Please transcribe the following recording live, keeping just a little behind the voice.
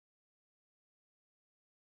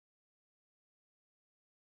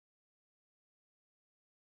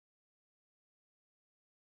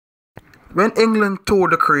When England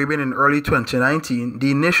toured the Caribbean in early 2019,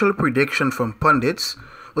 the initial prediction from pundits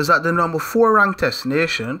was that the number 4 ranked test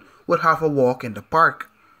nation would have a walk in the park.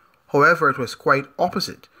 However, it was quite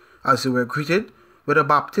opposite, as they were greeted with a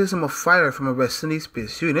baptism of fire from a West Indies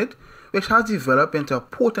pace unit, which has developed into a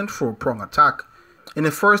potent four-prong attack. In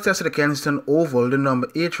the first test at the Kensington Oval, the number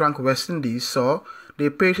 8 ranked West Indies saw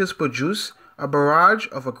their paces produce a barrage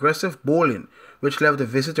of aggressive bowling, which left the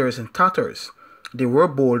visitors in tatters. They were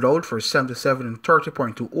bowled out for 77 in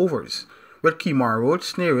 30.2 overs, with Kemar Roach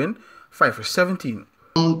snaring 5 for 17.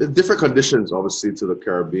 Different conditions, obviously, to the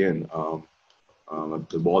Caribbean.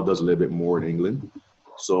 The ball does a little bit more in England.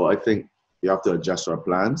 So I think you have to adjust our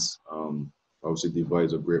plans. Obviously,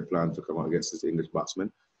 devise a great plan to come out against this English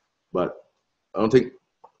batsman. But I don't think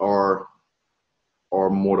our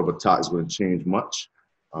mode of attack is going to change much.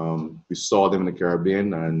 We saw them in the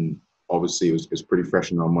Caribbean, and obviously it's pretty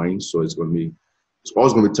fresh in our minds. So it's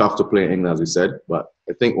always going to be tough to play in England, as we said. But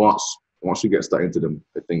I think once we get stuck into them,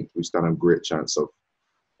 I think we stand a great chance of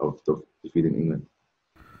defeating England.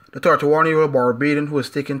 The 31-year-old Barbadian, who has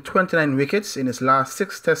taken 29 wickets in his last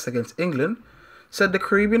 6 tests against England, said the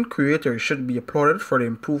Caribbean creators should be applauded for the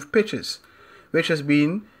improved pitches, which has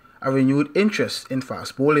been a renewed interest in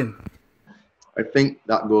fast bowling. I think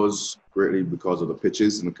that goes greatly because of the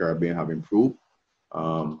pitches in the Caribbean have improved.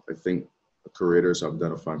 I think the creators have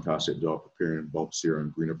done a fantastic job preparing bouncier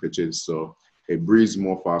and greener pitches, so it breeds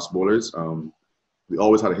more fast bowlers. We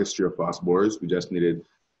always had a history of fast bowlers. We just needed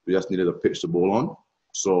a pitch to bowl on.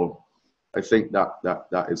 So I think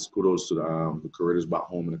that is kudos to the creators back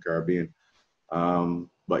home in the Caribbean.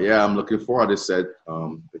 But yeah, I'm looking forward. As I said,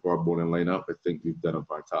 with our bowling lineup, I think we've done a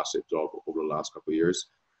fantastic job over the last couple of years.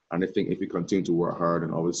 And I think if we continue to work hard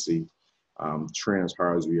and obviously train as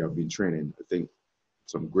hard as we have been training, I think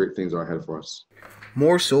some great things are ahead for us.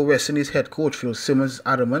 More so, West Indies head coach Phil Simmons is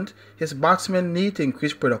adamant his batsmen need to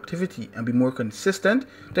increase productivity and be more consistent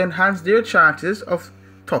to enhance their chances of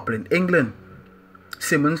toppling England.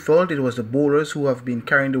 Simmons felt it was the bowlers who have been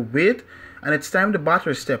carrying the weight, and it's time the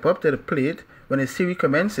batters step up to the plate when the series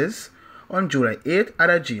commences on July 8th at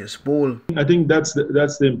a GS Bowl. I think that's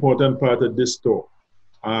the important part of this tour.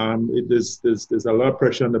 There's a lot of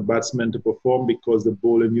pressure on the batsmen to perform because the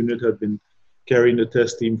bowling unit has been carrying the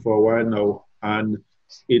test team for a while now, and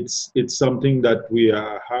it's something that we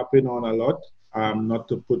are harping on a lot. Not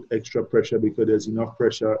to put extra pressure because there's enough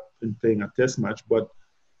pressure in playing a test match, but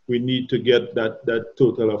we need to get that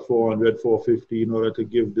total of 400, 450 in order to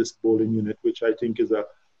give this bowling unit, which I think is a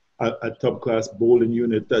top-class bowling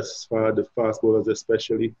unit, that's for the fast bowlers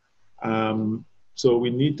especially. So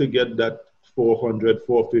we need to get that 400,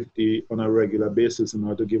 450 on a regular basis in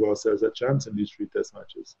order to give ourselves a chance in these 3 test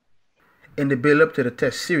matches. In the build-up to the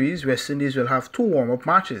test series, West Indies will have 2 warm-up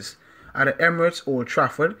matches at the Emirates Old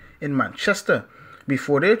Trafford in Manchester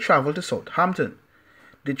before they travel to Southampton.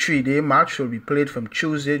 The 3-day match will be played from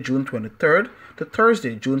Tuesday, June 23rd to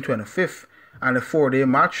Thursday, June 25th, and the 4-day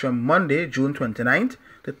match from Monday, June 29th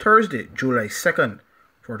to Thursday, July 2nd.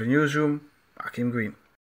 For the newsroom, Akim Green.